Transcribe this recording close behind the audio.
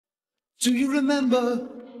Do you remember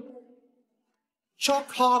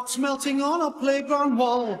chalk hearts melting on a playground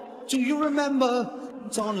wall? Do you remember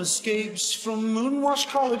dawn escapes from moonwashed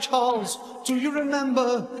college halls? Do you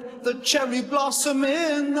remember the cherry blossom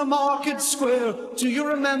in the market square? Do you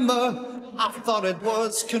remember I thought it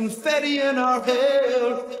was confetti in our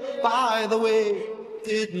hair? By the way,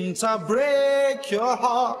 didn't I break your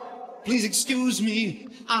heart? Please excuse me,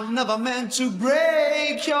 I never meant to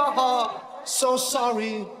break your heart. So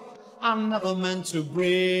sorry, I never meant to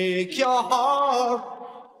break your heart,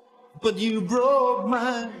 but you broke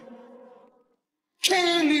mine.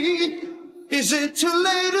 Kayleigh, is it too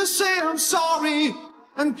late to say I'm sorry?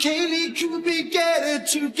 And Kayleigh, could we get it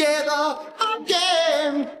together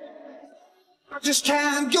again? I just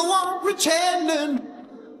can't go on pretending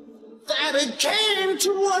that it came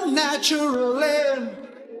to a natural end.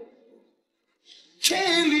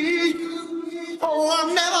 Kayleigh, oh,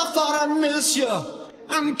 I never thought I'd miss you.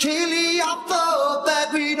 And Kayleigh, I thought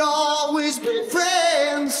that we'd always be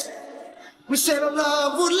friends. We said our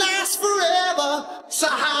love would last forever, so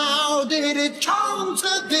how did it come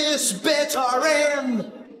to this bitter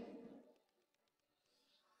end?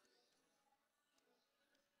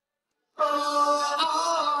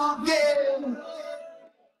 Oh, yeah.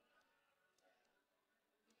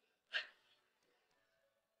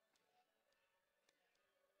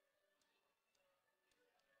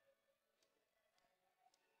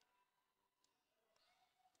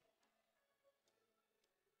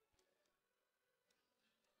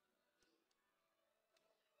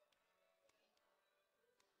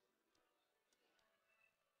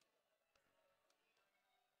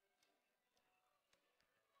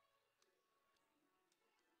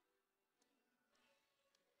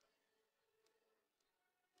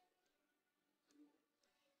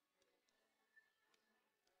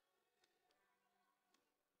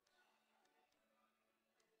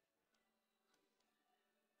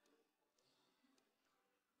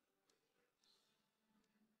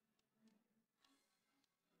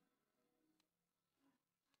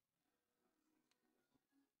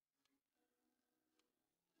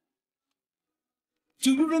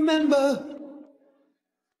 Do you remember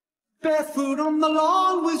barefoot on the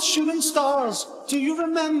lawn with shooting stars? Do you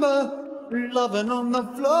remember loving on the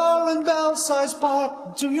floor in Belsize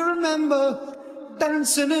Park? Do you remember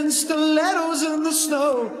dancing in stilettos in the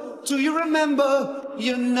snow? Do you remember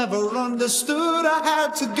you never understood I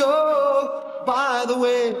had to go? By the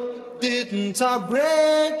way, didn't I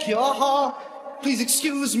break your heart? Please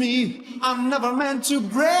excuse me, I never meant to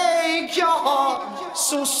break your heart.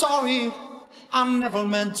 So sorry, I never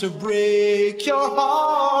meant to break your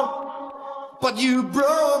heart, but you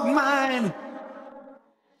broke mine.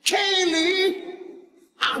 Kayleigh,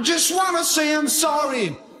 I just wanna say I'm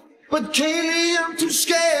sorry, but Kayleigh, I'm too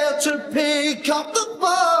scared to pick up the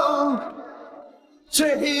phone,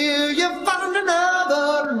 to hear you found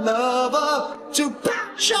another lover, to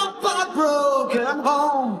patch up our broken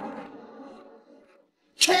home.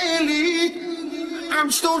 Kayleigh, I'm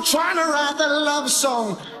still trying to write that love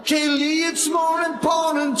song. Kayleigh, it's more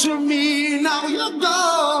important to me now you're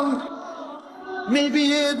gone.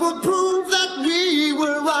 Maybe it will prove that we